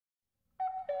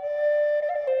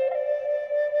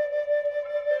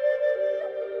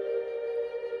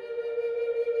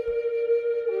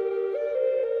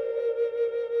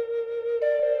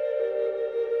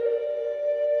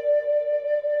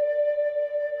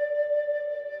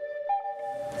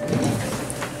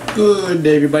Good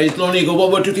day, everybody. It's Lone Eagle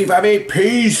 112358.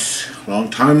 Peace. Long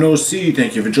time no see.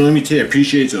 Thank you for joining me today. I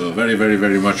appreciate it very, very,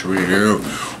 very much. Really.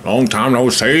 Long time no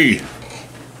see.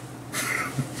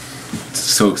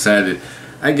 So excited.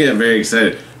 I get very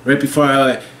excited. Right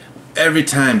before every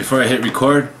time before I hit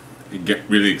record, I get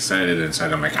really excited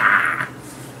inside. I'm like, ah.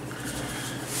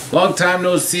 Long time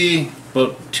no see.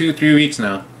 About 2-3 weeks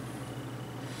now.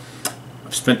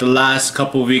 I've spent the last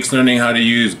couple of weeks learning how to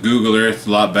use Google Earth a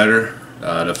lot better.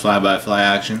 The fly-by-fly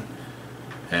action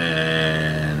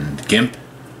and GIMP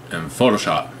and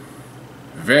Photoshop.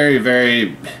 Very,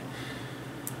 very,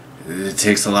 it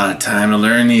takes a lot of time to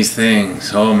learn these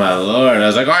things. Oh my lord. I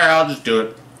was like, oh yeah, I'll just do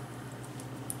it.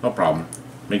 No problem.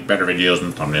 Make better videos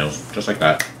and thumbnails. Just like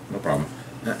that. No problem.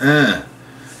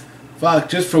 Fuck,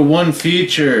 just for one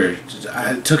feature.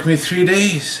 It took me 3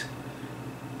 days.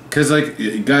 Cause like,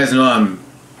 you guys know I'm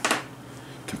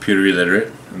computer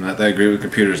illiterate. I'm not that great with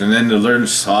computers. And then to learn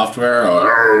software,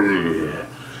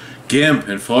 GIMP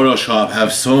and Photoshop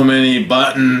have so many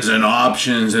buttons and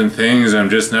options and things I've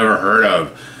just never heard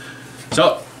of.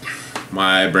 So,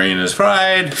 my brain is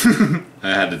fried.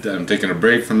 I'm taking a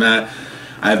break from that.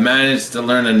 I've managed to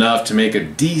learn enough to make a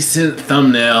decent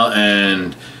thumbnail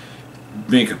and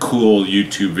make a cool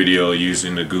YouTube video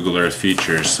using the Google Earth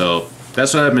feature. So,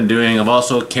 that's what I've been doing. I've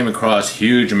also came across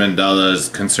huge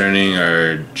mandalas concerning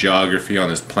our geography on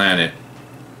this planet.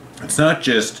 It's not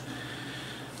just,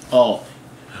 oh,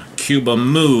 Cuba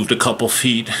moved a couple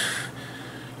feet.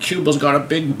 Cuba's got a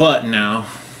big butt now.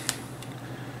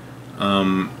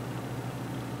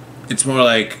 It's more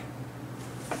like,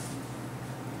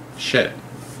 shit.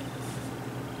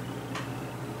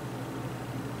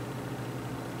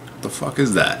 What the fuck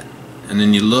is that? And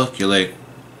then you look, you're like,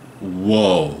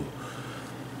 whoa.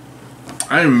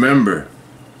 I remember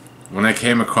when I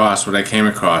came across what I came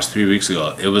across 3 weeks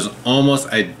ago. It was almost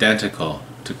identical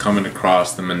to coming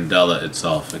across the Mandela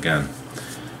itself again.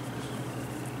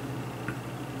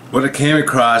 What I came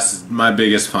across is my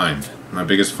biggest find. My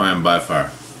biggest find by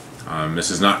far.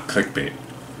 This is not clickbait.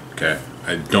 Okay?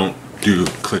 I don't do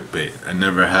clickbait. I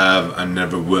never have, I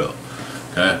never will.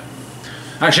 Okay?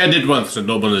 Actually, I did once with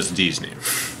Nobleness D's name.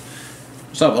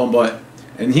 What's up, homeboy?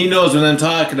 And he knows what I'm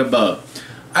talking about.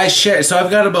 So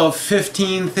I've got about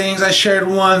 15 things. I shared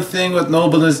one thing with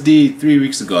Nobleness D 3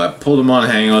 weeks ago. I pulled him on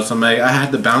Hangouts. I'm like, I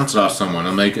had to bounce it off someone.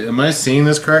 I'm like, am I seeing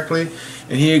this correctly?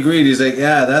 And he agreed. He's like,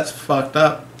 yeah, that's fucked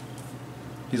up.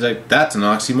 He's like, that's an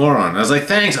oxymoron. I was like,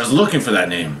 thanks. I was looking for that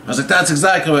name. I was like, that's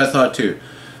exactly what I thought too.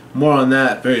 More on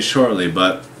that very shortly,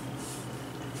 but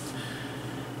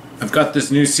I've got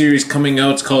this new series coming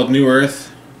out. It's called New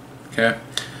Earth. Okay.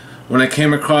 When I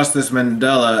came across this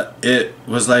Mandela, it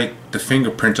was like the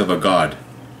fingerprint of a god.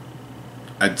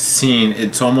 I'd seen,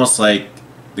 it's almost like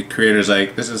the creator's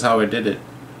like, this is how I did it.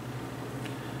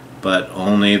 But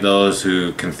only those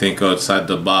who can think outside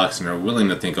the box and are willing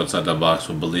to think outside the box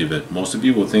will believe it. Most of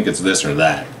you will think it's this or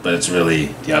that, but it's really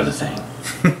the other thing.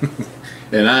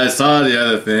 And I saw the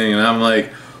other thing and I'm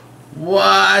like,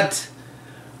 what?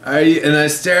 Are you? And I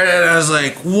stared at it and I was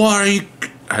like, what are you?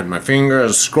 I had my finger, I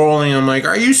was scrolling, I'm like,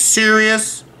 are you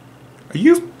serious? Are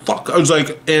you fuck? I was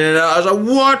like, and I was like,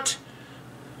 what?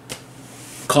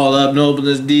 Called up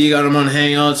Nobleness D, got him on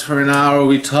Hangouts for an hour,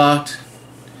 we talked.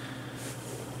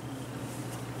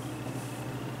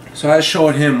 So I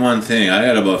showed him one thing, I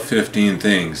got about 15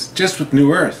 things, just with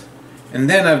New Earth. And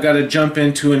then I've got to jump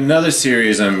into another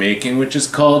series I'm making, which is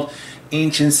called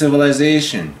Ancient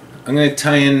Civilization. I'm going to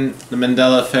tie in the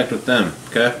Mandela effect with them,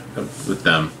 okay? With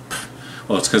them.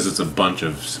 Well, it's because it's a bunch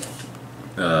of,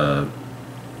 oh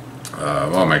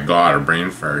my god, a brain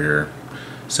fart here.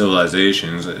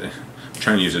 Civilizations. I'm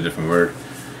trying to use a different word.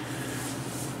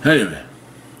 Anyway,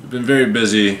 I've been very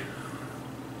busy.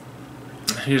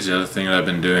 Here's the other thing that I've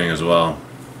been doing as well.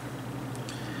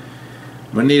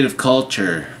 My native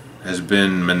culture has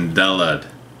been Mandela'd.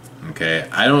 Okay,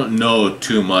 I don't know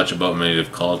too much about my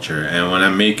native culture, and when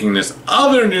I'm making this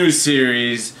other new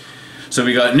series, so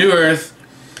we got New Earth,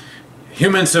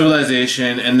 Human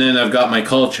Civilization, and then I've got my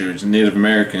cultures, Native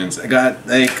Americans. I got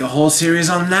like a whole series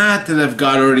on that I've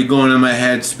got already going in my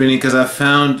head spinning because I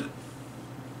found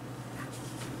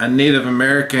a Native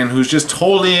American who's just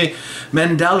totally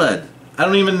Mandela'd. I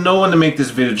don't even know when to make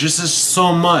this video, just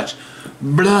so much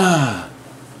blah.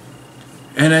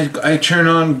 And I turn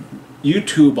on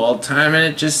YouTube all the time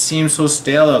and it just seems so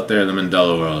stale out there in the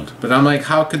Mandela world. But I'm like,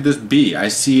 how could this be? I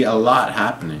see a lot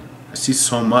happening. I see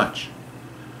so much.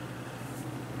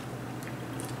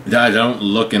 I don't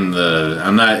look in the,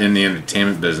 I'm not in the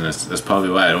entertainment business. That's probably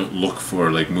why I don't look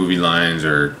for like movie lines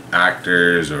or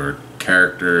actors or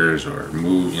characters or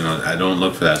move, you know, I don't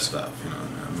look for that stuff, you know.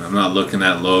 I'm not looking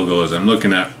at logos. I'm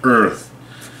looking at Earth.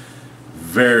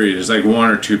 There's like one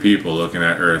or two people looking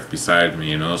at Earth beside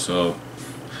me, you know, so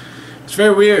it's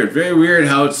very weird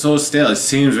how it's so stale. It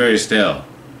seems very stale,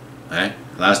 right?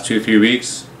 Last 2-3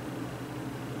 weeks.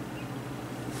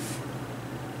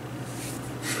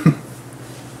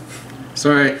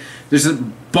 Sorry, there's a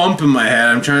bump in my head.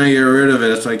 I'm trying to get rid of it.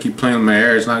 That's why I keep playing with my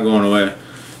hair. It's not going away.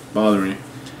 It's bothering me.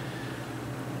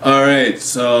 Alright,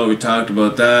 so we talked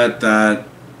about that.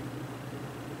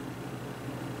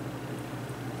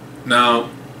 Now,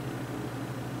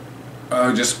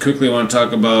 I just quickly want to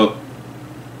talk about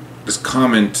this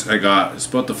comment I got. It's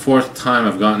about the 4th time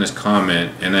I've gotten this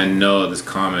comment, and I know this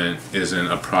comment isn't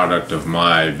a product of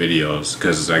my videos,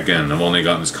 because again, I've only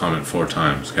gotten this comment 4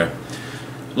 times, okay?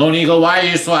 Lone Eagle, why are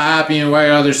you so happy and why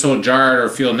are others so jarred or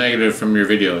feel negative from your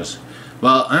videos?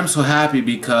 Well, I'm so happy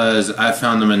because I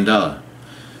found the Mandela.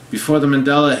 Before the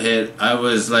Mandela hit, I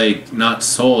was like not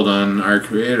sold on our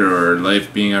creator or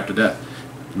life being after death.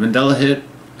 The Mandela hit,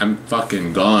 I'm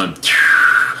fucking gone.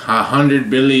 100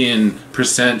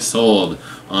 billion% sold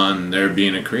on there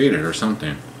being a creator or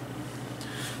something.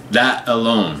 That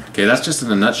alone, okay, that's just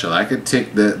in a nutshell. I could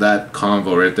take that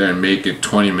convo right there and make it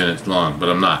 20 minutes long, but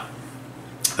I'm not.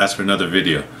 That's for another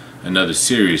video, another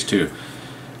series too.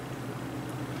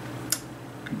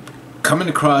 Coming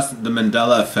across the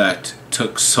Mandela effect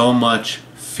took so much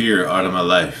fear out of my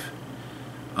life.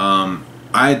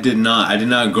 I did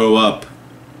not grow up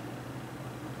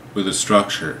with a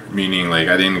structure, meaning like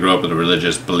I didn't grow up with a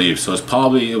religious belief, so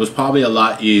it was probably a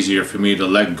lot easier for me to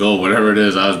let go whatever it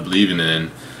is I was believing in,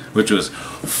 which was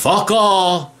fuck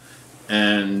all,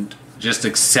 and just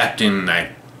accepting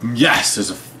like, yes,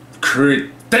 there's a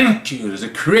thank you, there's a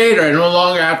creator. I no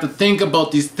longer have to think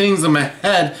about these things in my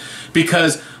head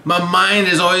because my mind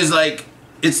is always like,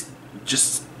 it's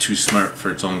just too smart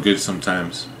for its own good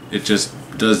sometimes. It just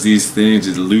does these things,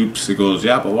 it loops, it goes,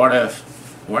 yeah, but what if?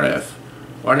 What if?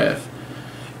 What if?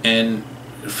 And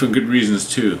for good reasons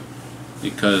too,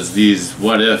 because these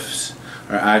what ifs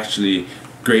are actually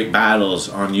great battles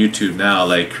on YouTube now,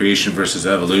 like creation versus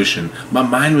evolution. My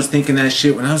mind was thinking that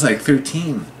shit when I was like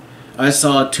 13. I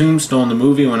saw Tombstone, the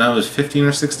movie, when I was 15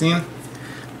 or 16.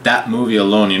 That movie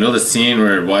alone, you know the scene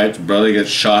where Wyatt's brother gets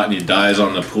shot and he dies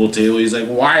on the pool table? He's like,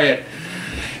 Wyatt,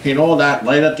 you know that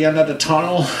light at the end of the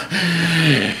tunnel?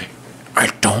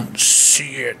 I don't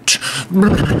see it.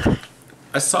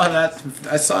 I saw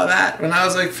that when I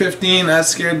was like 15. That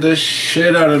scared the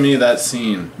shit out of me, that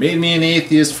scene. Made me an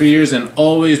atheist for years and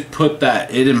always put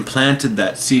that, it implanted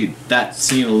that seed. That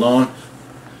scene alone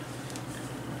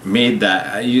made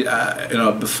that. You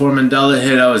know, before Mandela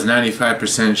hit, I was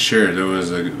 95% sure there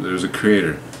was a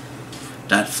creator.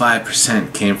 That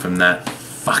 5% came from that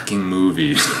fucking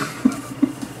movie.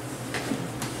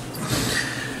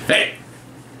 Hey!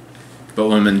 But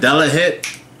when Mandela hit,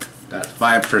 that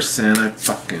 5%, I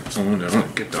fucking owned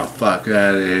it. Get the fuck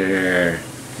out of here.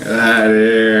 Get out of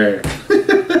here.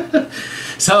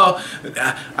 So,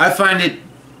 I find it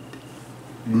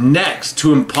next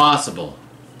to impossible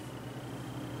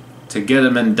to get a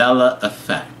Mandela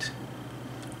effect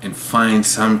and find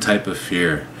some type of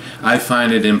fear. I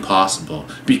find it impossible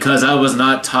because I was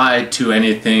not tied to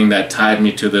anything that tied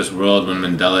me to this world when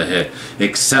Mandela hit,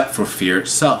 except for fear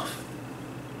itself.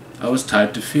 I was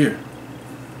tied to fear.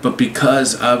 But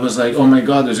because I was like, oh my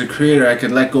God, there's a creator, I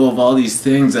could let go of all these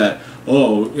things that,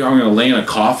 oh, I'm going to lay in a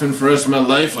coffin for the rest of my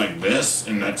life like this,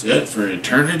 and that's it for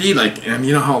eternity. Like, and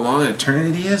you know how long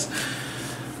eternity is?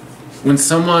 When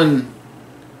someone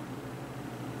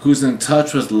who's in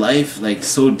touch with life, like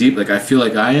so deep, like I feel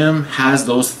like I am, has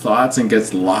those thoughts and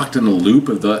gets locked in a loop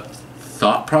of the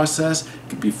thought process, it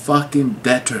can be fucking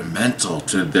detrimental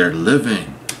to their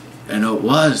living. And it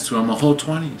was throughout my whole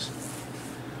 20s.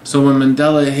 So when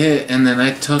Mandela hit, and then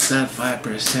I took that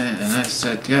 5% and I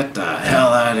said, get the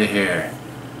hell out of here.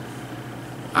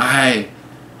 I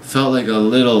felt like a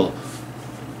little,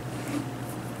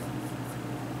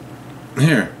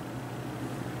 here.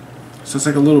 So it's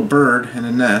like a little bird in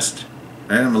a nest,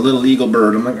 right? I'm a little eagle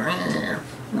bird. I'm like,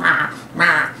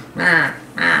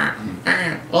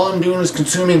 all I'm doing is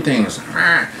consuming things.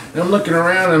 And I'm looking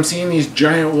around, I'm seeing these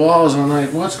giant walls, and I'm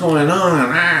like, what's going on?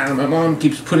 And my mom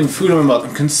keeps putting food in my mouth.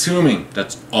 I'm consuming.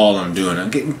 That's all I'm doing.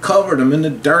 I'm getting covered. I'm in the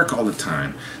dark all the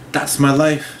time. That's my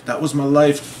life. That was my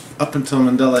life up until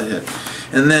Mandela hit.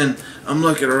 And then I'm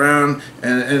looking around,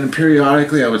 and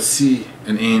periodically I would see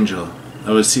an angel.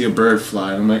 I would see a bird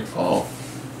fly, and I'm like, oh.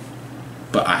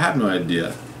 But I have no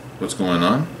idea what's going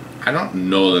on. I don't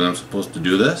know that I'm supposed to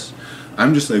do this.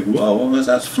 I'm just like, whoa, what was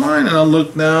that flying? And I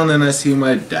look down and I see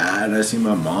my dad, I see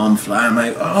my mom fly. I'm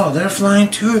like, oh, they're flying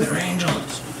too, they're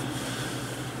angels.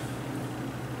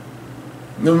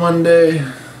 Then one day,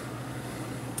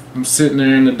 I'm sitting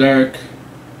there in the dark.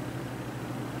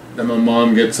 Then my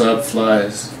mom gets up,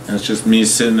 flies, and it's just me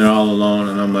sitting there all alone.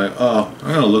 And I'm like, oh,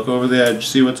 I'm gonna look over the edge,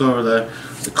 see what's over there.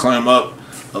 I climb up,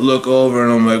 I look over,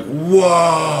 and I'm like,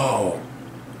 whoa,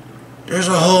 there's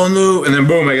a whole new. And then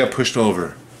boom, I got pushed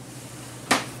over.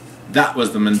 That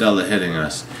was the Mandela hitting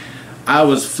us. I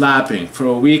was flapping for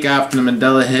a week after the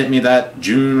Mandela hit me that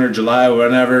June or July,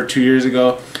 whenever, 2 years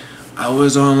ago. I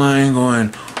was online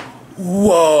going,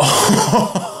 whoa,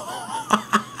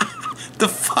 the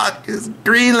fuck is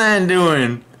Greenland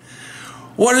doing?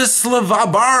 What is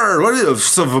Svalbard? What is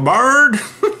Svalbard?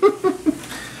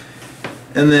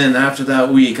 And then after that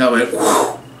week, I went,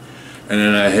 whoo, and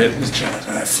then I hit the chest,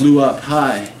 and I flew up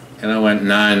high, and I went,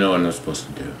 nah, I know what I'm supposed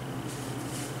to do.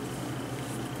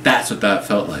 That's what that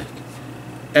felt like.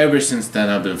 Ever since then,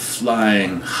 I've been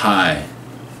flying high,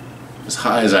 as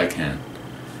high as I can.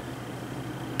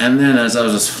 And then as I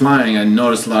was just flying, I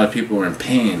noticed a lot of people were in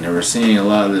pain. They were seeing a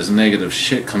lot of this negative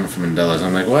shit coming from Mandela's.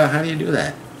 I'm like, well, how do you do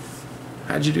that?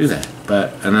 How'd you do that?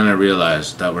 And then I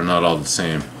realized that we're not all the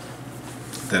same.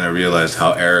 Then I realized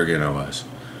how arrogant I was.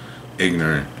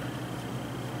 Ignorant.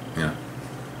 Yeah.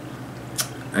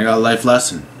 I got a life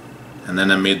lesson. And then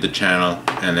I made the channel,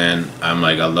 and then I'm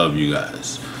like, I love you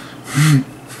guys.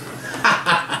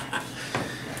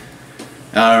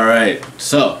 Alright,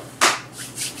 so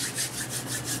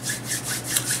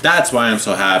that's why I'm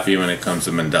so happy when it comes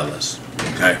to Mandela's,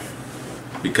 okay?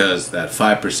 Because that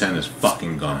 5% is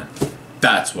fucking gone.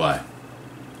 That's why,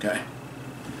 okay?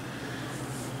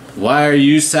 Why are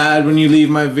you sad when you leave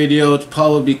my video? It's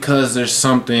probably because there's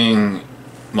something,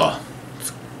 well,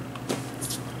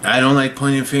 I don't like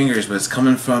pointing fingers, but it's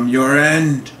coming from your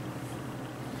end.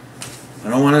 I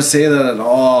don't want to say that at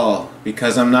all,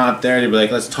 because I'm not there to be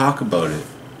like, let's talk about it.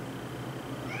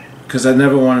 Because I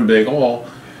never want to be like, oh,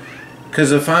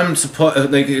 because if I'm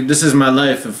like, this is my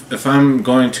life. If I'm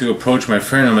going to approach my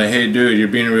friend, I'm like, hey dude, you're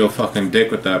being a real fucking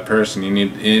dick with that person.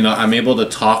 I'm able to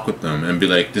talk with them and be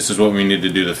like, this is what we need to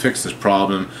do to fix this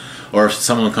problem. Or if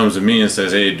someone comes to me and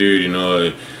says, hey dude,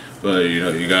 well,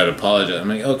 you gotta apologize. I'm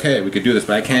like, okay, we could do this,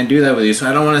 but I can't do that with you. So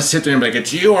I don't want to sit there and be like,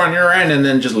 it's you on your end, and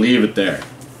then just leave it there.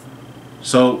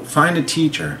 So find a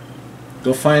teacher.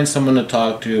 Go find someone to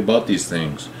talk to about these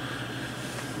things.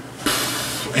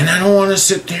 And I don't want to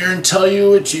sit there and tell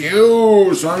you it's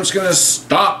you, so I'm just gonna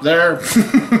stop there.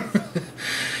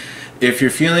 If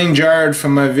you're feeling jarred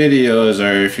from my videos,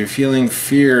 or if you're feeling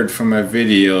feared from my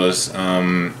videos,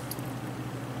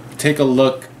 take a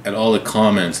look at all the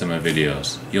comments in my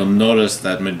videos. You'll notice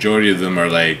that majority of them are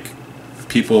like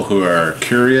people who are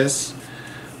curious,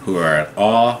 who are at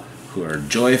awe, who are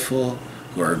joyful,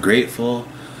 who are grateful.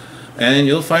 And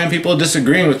you'll find people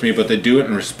disagreeing with me, but they do it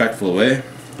in a respectful way.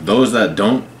 Those that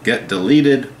don't get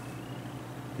deleted,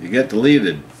 you get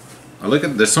deleted. I look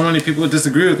at, there's so many people who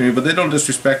disagree with me, but they don't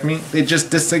disrespect me. They just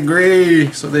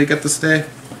disagree, so they get to stay.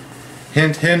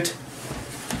 Hint, hint.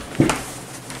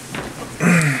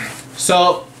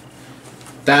 So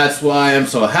that's why I'm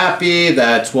so happy.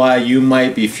 That's why you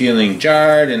might be feeling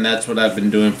jarred, and that's what I've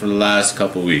been doing for the last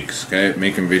couple weeks. Okay,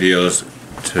 making videos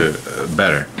to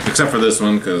better, except for this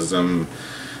one, because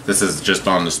this is just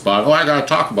on the spot. Oh, I gotta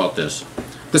talk about this.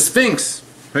 The Sphynx.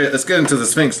 Wait, let's get into the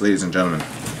Sphynx, ladies and gentlemen.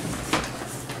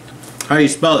 How do you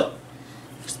spell it?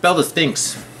 Spell the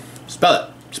Sphynx. Spell it.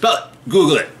 Spell it.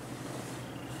 Google it.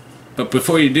 But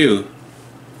before you do,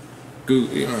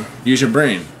 Google, use your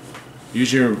brain.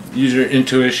 Use your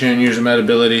intuition. Use your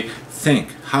metability.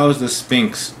 Think. How is the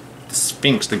Sphynx? The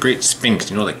Sphynx, the great Sphynx.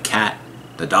 You know, the cat,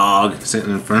 the dog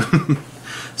sitting in front,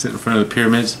 sitting in front of the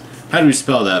pyramids. How do we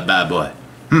spell that bad boy?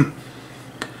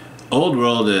 Old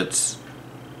world, it's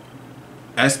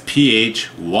Sphynyx.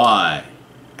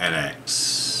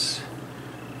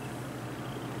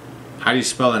 How do you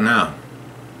spell it now?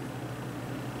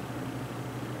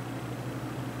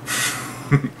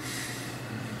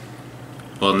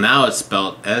 Well, now it's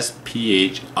spelled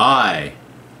Sphinx. I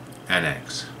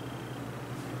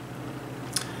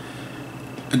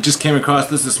just came across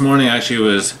this morning. Actually,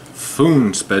 it was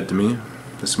Foon sped to me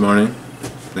this morning.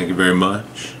 Thank you very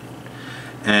much.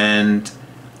 And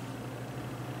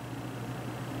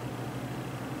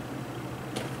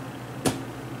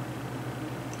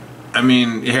I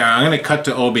mean, here, I'm gonna cut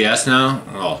to OBS now.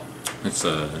 Oh, it's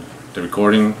the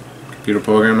recording computer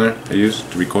program there I use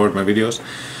to record my videos.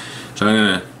 So I'm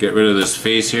gonna get rid of this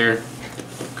face here,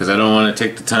 because I don't want to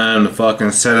take the time to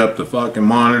fucking set up the fucking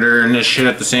monitor and this shit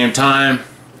at the same time.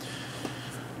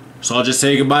 So I'll just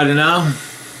say goodbye to now.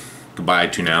 Goodbye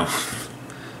to now.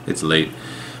 It's late.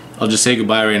 I'll just say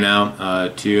goodbye right now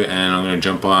to you, and I'm going to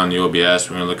jump on the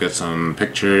OBS. We're going to look at some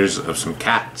pictures of some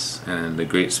cats and the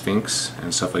Great Sphynx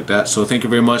and stuff like that. So thank you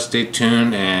very much. Stay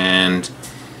tuned, and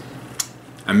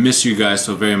I miss you guys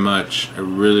so very much. I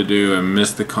really do. I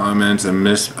miss the comments. I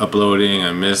miss uploading.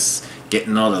 I miss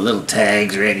getting all the little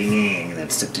tags ready. I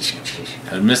miss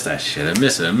that shit. I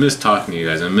miss it. I miss talking to you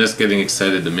guys. I miss getting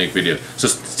excited to make videos. So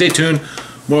stay tuned.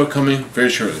 More coming very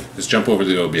shortly. Let's jump over to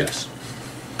the OBS.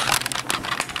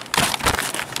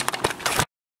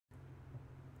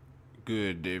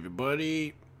 Good day,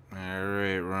 everybody.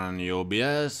 Alright, we're on the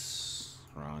OBS.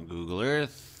 We're on Google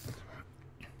Earth.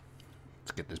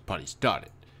 Let's get this party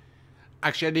started.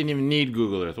 Actually, I didn't even need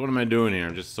Google Earth. What am I doing here?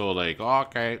 I'm just so like, oh,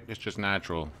 okay, it's just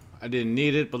natural. I didn't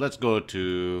need it, but let's go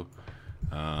to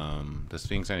the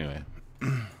Sphynx anyway.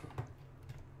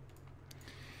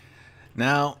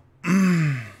 Now,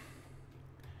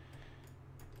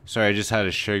 sorry, I just had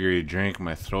a sugary drink.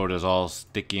 My throat is all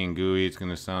sticky and gooey. It's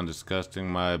gonna sound disgusting.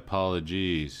 My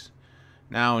apologies.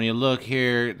 Now, when you look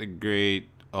here, the great,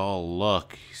 oh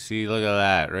look, see, look at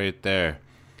that right there.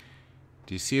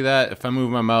 Do you see that? If I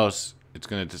move my mouse, it's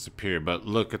gonna disappear. But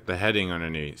look at the heading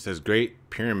underneath. It says Great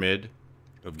Pyramid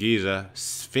of Giza,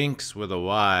 Sphynx with a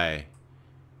Y,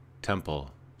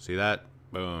 Temple. See that?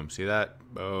 Boom. See that?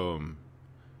 Boom.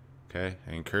 Okay.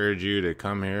 I encourage you to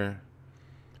come here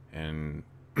and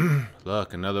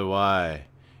look, another Y.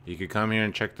 You could come here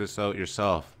and check this out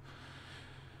yourself.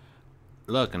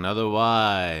 Look, another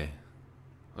Y.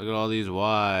 Look at all these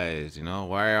Y's. You know,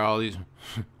 why are all these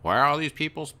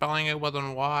people spelling it with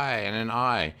an Y and an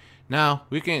I? Now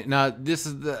we can. Now this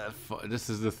is the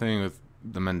thing with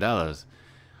the Mandelas.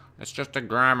 It's just a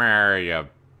grammar area.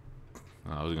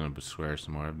 I was gonna swear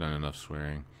some more. I've done enough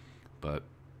swearing, but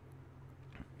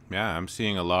yeah, I'm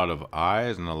seeing a lot of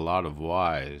I's and a lot of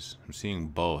Y's. I'm seeing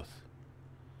both.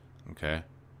 Okay.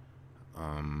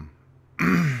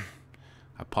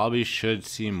 I probably should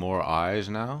see more I's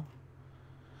now.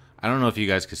 I don't know if you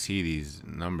guys can see these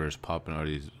numbers popping out,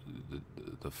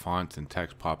 the fonts and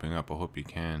text popping up. I hope you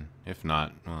can. If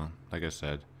not, well, like I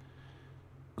said,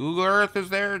 Google Earth is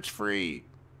there. It's free.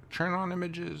 Turn on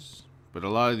images. But a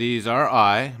lot of these are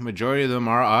I. Majority of them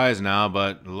are I's now,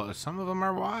 but some of them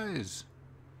are Y's.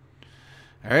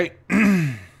 All right.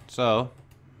 So,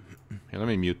 here, let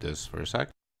me mute this for a sec.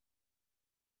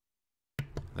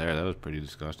 There, that was pretty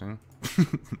disgusting.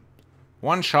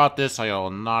 One shot this, I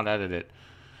will not edit it.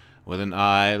 With an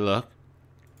I, look.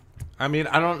 I mean,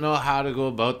 I don't know how to go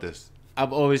about this.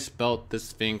 I've always spelt the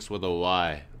Sphynx with a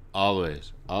Y.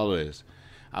 Always. Always.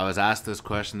 I was asked this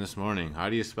question this morning. How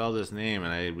do you spell this name?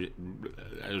 And I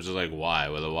was just like, Y,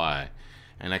 with a Y.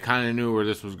 And I kind of knew where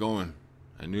this was going.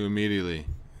 I knew immediately,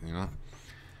 you know?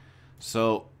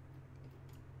 So,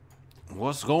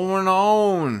 what's going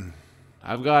on?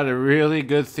 I've got a really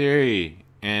good theory.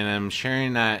 And I'm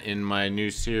sharing that in my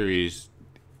new series,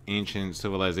 Ancient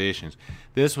Civilizations.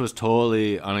 This was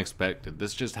totally unexpected.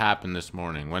 This just happened this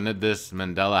morning. When did this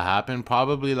Mandela happen?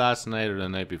 Probably last night or the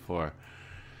night before.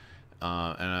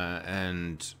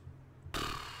 And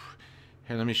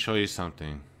here, let me show you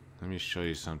something. Let me show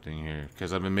you something here,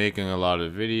 because I've been making a lot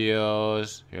of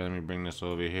videos. Here, let me bring this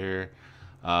over here.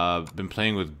 Been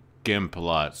playing with GIMP a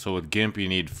lot. So with GIMP, you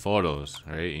need photos,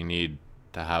 right? You need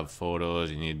to have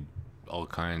photos. You need all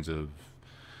kinds of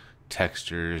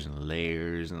textures and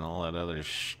layers and all that other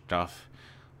stuff.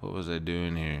 What was I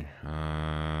doing here?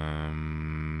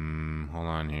 Hold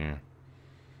on here.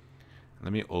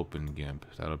 Let me open GIMP.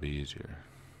 That'll be easier.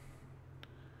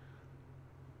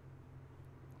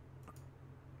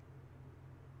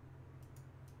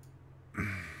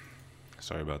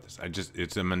 Sorry about this.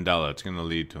 It's a Mandela. It's gonna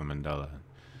lead to a Mandela.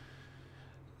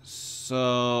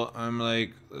 So I'm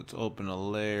like, let's open a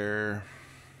layer.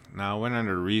 Now I went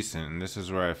under recent, and this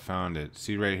is where I found it.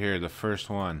 See right here, the first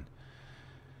one.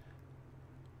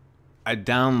 I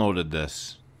downloaded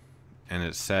this, and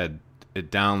it said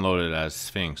it downloaded as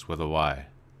Sphynx with a Y.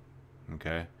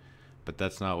 Okay? But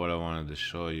that's not what I wanted to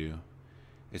show you.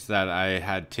 It's that I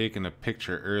had taken a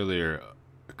picture earlier,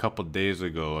 a couple days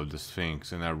ago, of the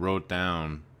Sphynx, and I wrote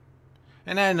down,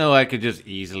 and I know I could just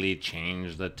easily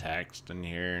change the text in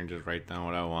here and just write down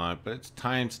what I want, but it's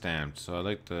time-stamped, so I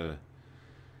like to...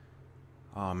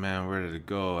 Oh man, where did it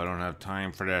go? I don't have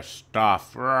time for that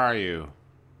stuff. Where are you?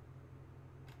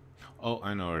 Oh,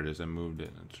 I know where it is. I moved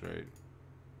it. That's right.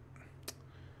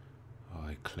 Oh,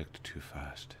 I clicked too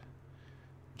fast.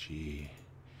 G-net.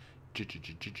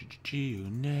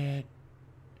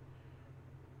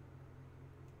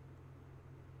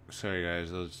 Sorry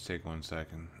guys, let's take 1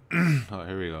 second. Oh,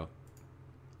 here we go.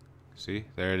 See,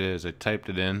 there it is. I typed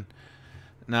it in.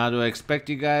 Now, do I expect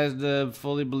you guys to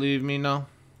fully believe me? No.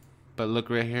 But look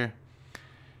right here.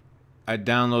 I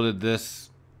downloaded this.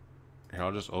 Here,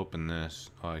 I'll just open this.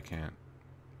 Oh, I can't.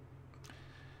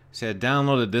 See, I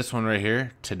downloaded this one right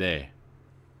here today.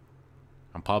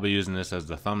 I'm probably using this as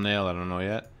the thumbnail. I don't know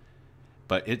yet.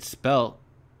 But it's spelled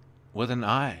with an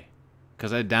I.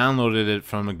 Because I downloaded it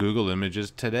from a Google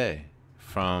Images today.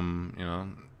 From, you know,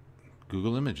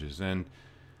 Google Images. And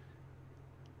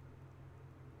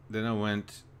then I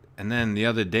went... And then the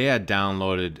other day I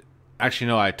downloaded... Actually,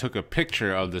 no, I took a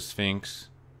picture of the Sphynx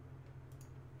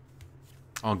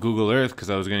on Google Earth because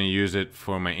I was going to use it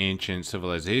for my Ancient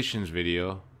Civilizations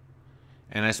video.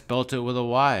 And I spelt it with a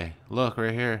Y. Look,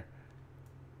 right here.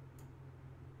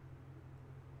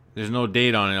 There's no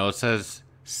date on it. Oh, it says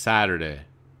Saturday.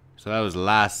 So that was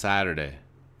last Saturday.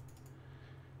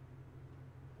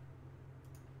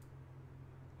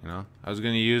 You know, I was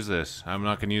going to use this. I'm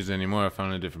not going to use it anymore. I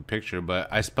found a different picture. But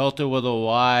I spelt it with a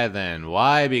Y then.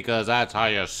 Why? Because that's how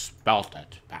you spelt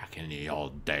it back in the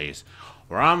old days.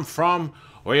 Where I'm from,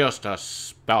 we used to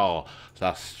spell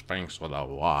the Sphynx with a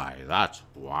Y. That's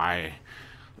why.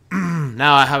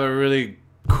 Now I have a really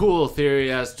cool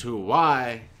theory as to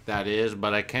why that is.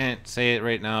 But I can't say it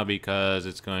right now because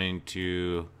it's going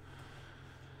to...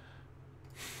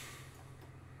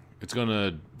 It's going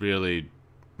to really...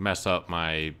 mess up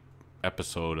my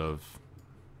episode of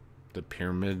the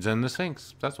pyramids and the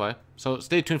Sphynx. That's why. So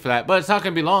stay tuned for that. But it's not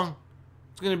going to be long.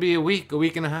 It's going to be a week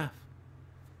and a half.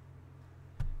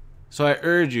 So I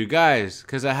urge you guys,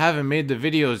 because I haven't made the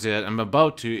videos yet, I'm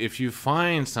about to. If you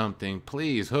find something,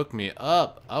 please hook me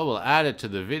up. I will add it to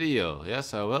the video.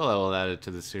 Yes, I will. I will add it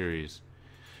to the series.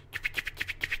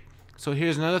 So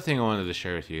here's another thing I wanted to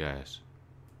share with you guys.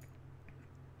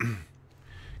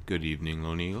 Good evening,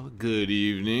 Lone Eagle. Good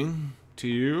evening to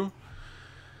you.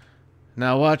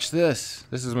 Now watch this.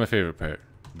 This is my favorite part.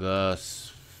 The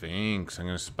Sphynx. I'm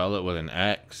going to spell it with an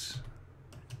X.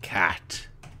 Cat.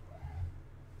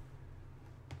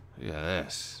 Look at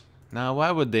this. Now,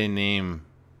 why would they name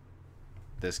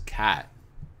this cat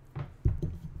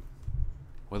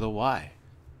with a Y?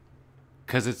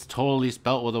 Because it's totally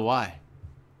spelt with a Y.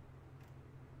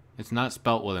 It's not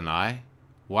spelt with an I.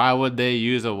 Why would they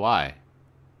use a Y?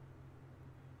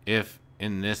 If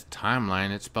in this timeline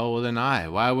it's spelled with an I,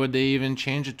 why would they even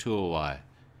change it to a Y?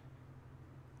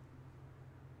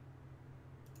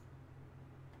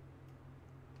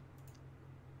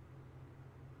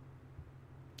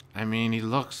 I mean, he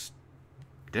looks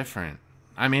different.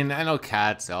 I mean, I know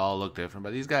cats, they all look different,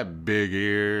 but he's got big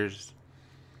ears.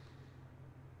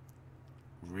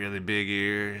 Really big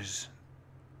ears.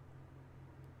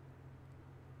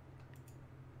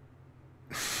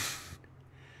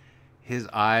 His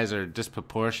eyes are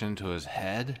disproportionate to his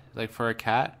head, like for a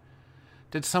cat.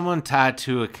 Did someone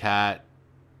tattoo a cat?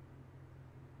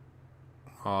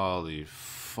 Holy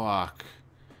fuck.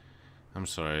 I'm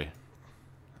sorry.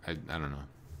 I don't know.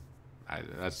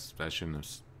 I shouldn't have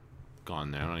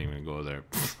gone there. I'm not even gonna go there.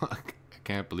 Fuck. I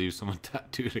can't believe someone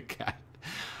tattooed a cat.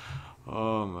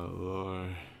 Oh my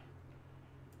lord.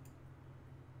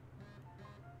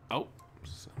 Oh,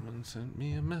 someone sent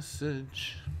me a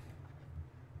message.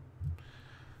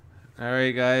 All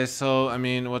right, guys. So, I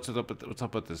mean, what's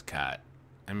up with this cat?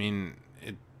 I mean,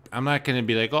 I'm not gonna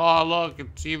be like, oh, look,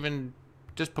 it's even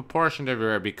disproportionate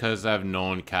everywhere, because I've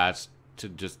known cats to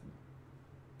just.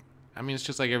 I mean, it's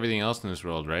just like everything else in this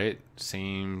world, right?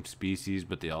 Same species,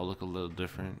 but they all look a little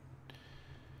different.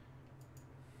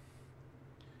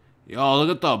 Yo, look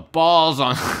at the balls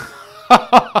on.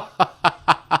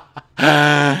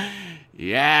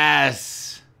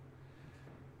 Yes.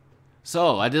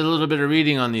 So, I did a little bit of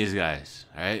reading on these guys,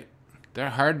 alright? They're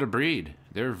hard to breed.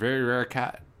 They're a very rare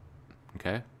cat,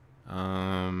 okay?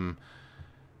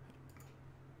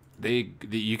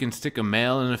 You can stick a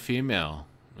male and a female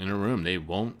in a room. They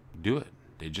won't do it.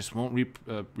 They just won't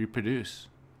reproduce.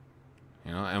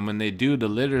 You know, and when they do, the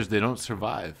litters, they don't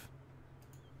survive.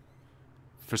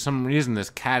 For some reason, this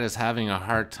cat is having a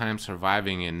hard time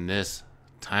surviving in this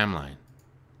timeline.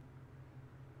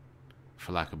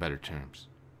 For lack of better terms.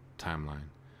 Timeline.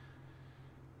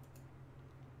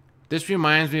 This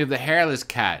reminds me of the hairless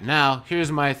cat. Now, here's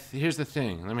the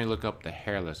thing. Let me look up the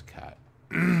hairless cat.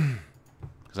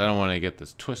 Because I don't want to get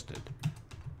this twisted.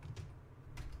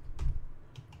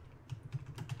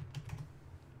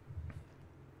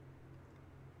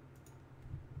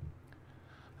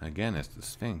 Again, it's the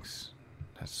Sphynx.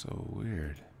 That's so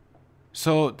weird.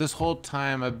 So, this whole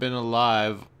time I've been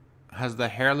alive, has the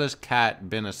hairless cat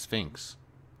been a Sphynx?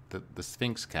 The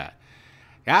Sphynx cat.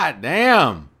 God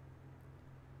damn!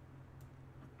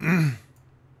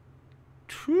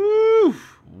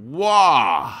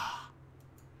 Wow.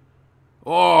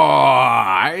 Oh,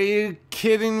 are you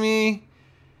kidding me?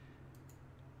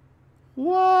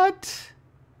 What?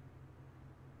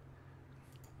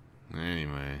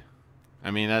 Anyway.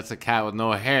 I mean, that's a cat with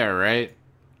no hair, right?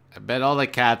 I bet all the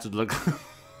cats would look...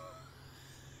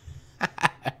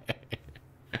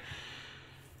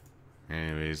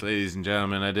 Anyways, ladies and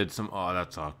gentlemen, I did some... Oh,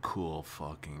 that's a cool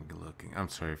fucking looking... I'm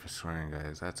sorry for swearing,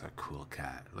 guys. That's a cool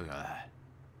cat. Look at that.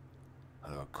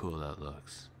 Look how cool that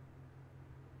looks.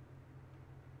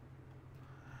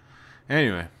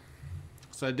 Anyway.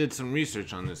 So I did some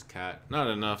research on this cat. Not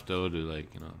enough, though, to,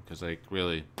 like, you know... Because, like,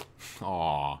 really...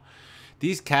 Aw.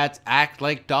 These cats act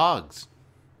like dogs.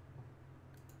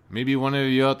 Maybe one of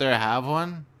you out there have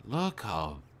one? Look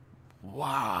how...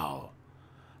 Wow.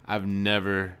 I've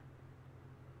never...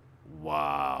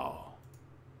 Wow.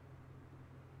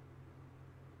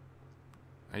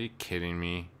 Are you kidding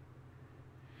me?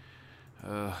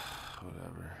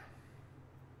 Whatever.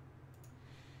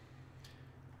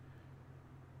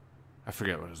 I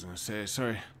forget what I was gonna say.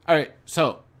 Sorry. Alright,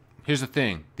 so here's the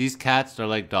thing. These cats are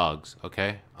like dogs,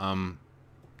 okay?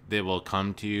 They will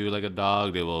come to you like a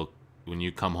dog. They will, when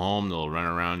you come home, they'll run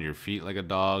around your feet like a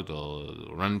dog. They'll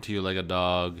run to you like a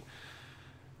dog.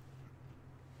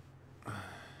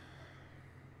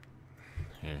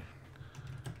 Here.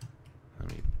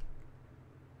 Let me...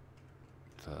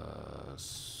 The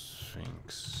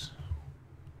Sphynx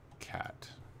cat.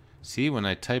 See, when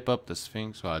I type up the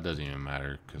Sphynx, well, it doesn't even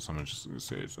matter because someone's just going to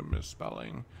say it's a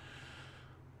misspelling.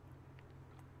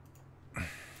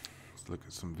 Let's look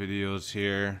at some videos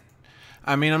here.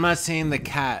 I mean, I'm not saying the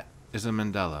cat is a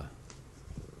Mandela.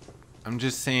 I'm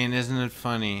just saying, isn't it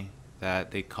funny that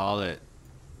they call it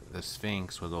the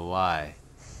Sphynx with a Y?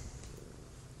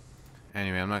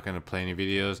 Anyway, I'm not going to play any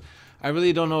videos. I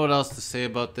really don't know what else to say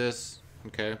about this.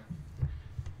 Okay.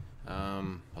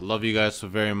 I love you guys so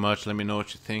very much. Let me know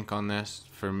what you think on this.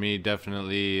 For me,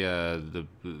 definitely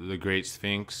the Great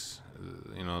Sphynx,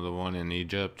 you know, the one in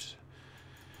Egypt,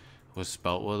 was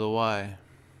spelt with a Y.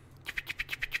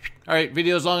 Alright,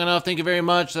 video's long enough. Thank you very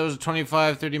much. That was a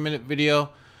 25-30-minute video.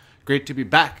 Great to be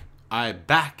back. I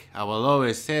back. I will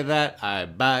always say that. I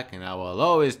back. And I will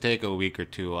always take a week or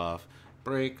two off.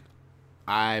 Break.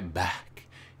 I back.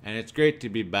 And it's great to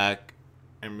be back.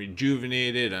 I'm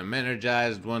rejuvenated. I'm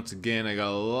energized once again. I got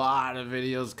a lot of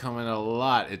videos coming. A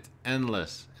lot. It's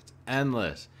endless. It's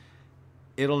endless.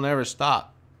 It'll never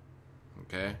stop.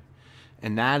 Okay?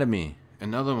 Anatomy.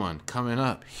 Another one coming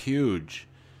up. Huge.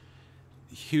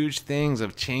 Huge things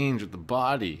have changed with the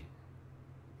body.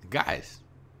 Guys,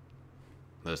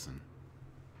 listen.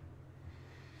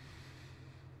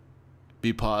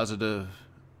 Be positive.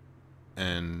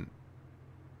 And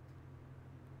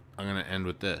I'm going to end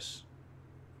with this.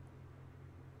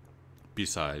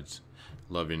 Besides,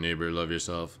 love your neighbor, love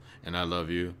yourself, and I love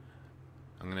you.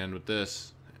 I'm going to end with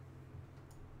this.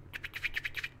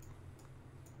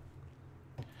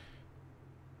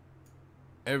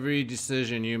 Every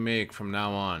decision you make from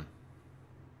now on,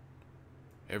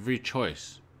 every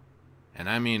choice, and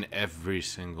I mean every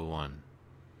single one,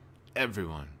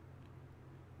 everyone,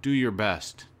 do your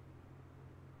best.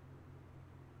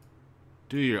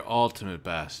 Do your ultimate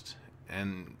best.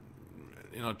 And,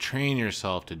 you know, train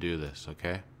yourself to do this,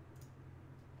 okay?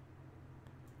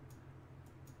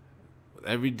 With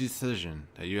every decision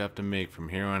that you have to make from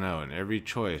here on out, and every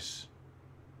choice,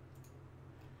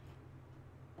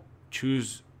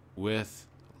 choose with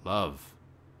love.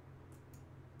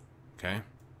 Okay?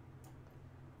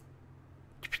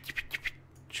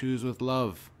 Choose with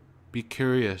love. Be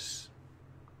curious.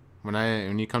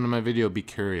 When you come to my video, be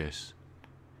curious.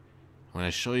 When I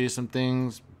show you some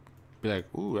things, be like,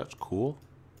 ooh, that's cool.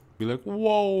 Be like,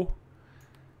 whoa.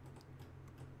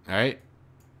 Alright?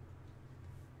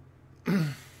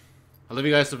 I love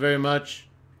you guys so very much.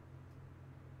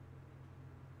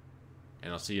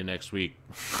 And I'll see you next week.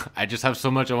 I just have so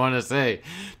much I want to say.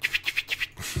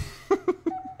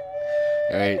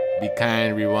 Alright, be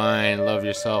kind, rewind, love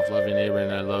yourself, love your neighbor,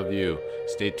 and I love you.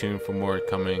 Stay tuned for more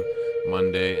coming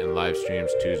Monday and live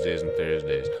streams Tuesdays and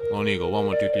Thursdays. Lone Eagle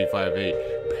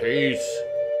 112358. Peace.